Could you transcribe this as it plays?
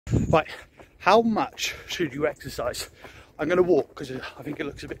Right, how much should you exercise? I'm going to walk because I think it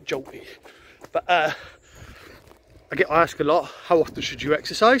looks a bit jolty. But I ask a lot, how often should you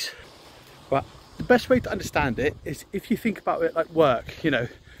exercise? But the best way to understand it is if you think about it like work, you know.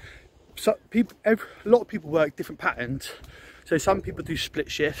 So a lot of people work different patterns. So some people do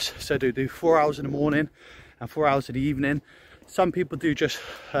split shifts, so they do 4 hours in the morning and 4 hours in the evening. Some people do just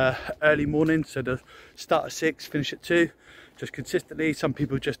early morning, so they'll start at 6, finish at 2, just consistently. Some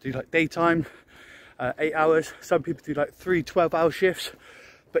people just do like daytime, 8 hours. Some people do like 3 12-hour shifts.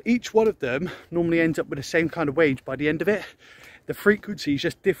 But each one of them normally ends up with the same kind of wage by the end of it. The frequency is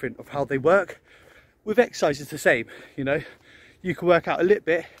just different of how they work. With exercise, it's the same, you know. You can work out a little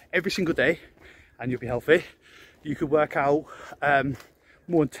bit every single day and you'll be healthy. You could work out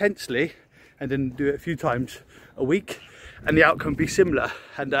more intensely and then do it a few times a week and the outcome be similar.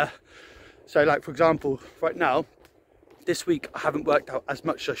 And so like, for example, right now, this week I haven't worked out as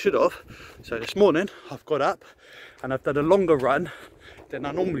much as I should have. So this morning I've got up and I've done a longer run than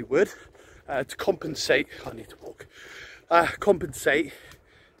I normally would to compensate. I need to walk. Compensate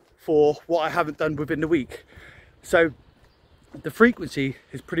for what I haven't done within the week. So the frequency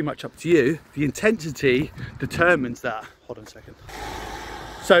is pretty much up to you. The intensity determines that. Hold on a second.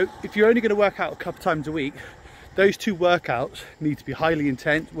 So if you're only going to work out a couple times a week, those 2 workouts need to be highly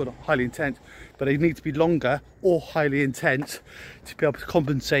intense. Well, not highly intense, but they need to be longer or highly intense to be able to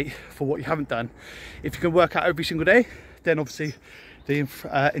compensate for what you haven't done. If you can work out every single day, then obviously the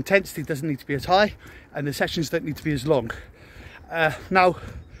intensity doesn't need to be as high and the sessions don't need to be as long. Now,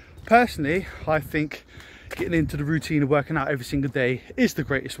 personally, I think getting into the routine of working out every single day is the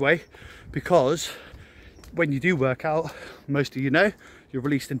greatest way, because when you do work out, most of you know, you're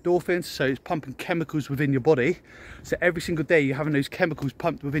released endorphins, so it's pumping chemicals within your body. So every single day you're having those chemicals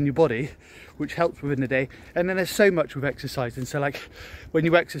pumped within your body, which helps within the day. And then there's so much with exercising. So like when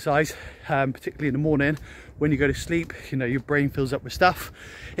you exercise, particularly in the morning, when you go to sleep, you know, your brain fills up with stuff.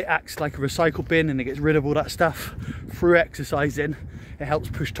 It acts like a recycle bin and it gets rid of all that stuff. Through exercising, it helps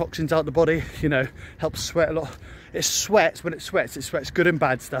push toxins out the body, you know, helps sweat a lot. It sweats, when it sweats good and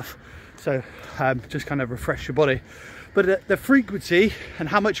bad stuff. So just kind of refresh your body. But the frequency and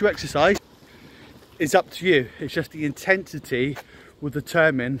how much you exercise is up to you. It's just the intensity will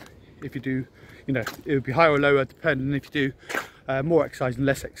determine if you do, you know, it would be higher or lower depending on if you do more exercise and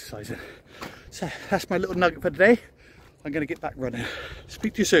less exercising. So that's my little nugget for today. I'm going to get back running.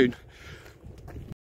 Speak to you soon.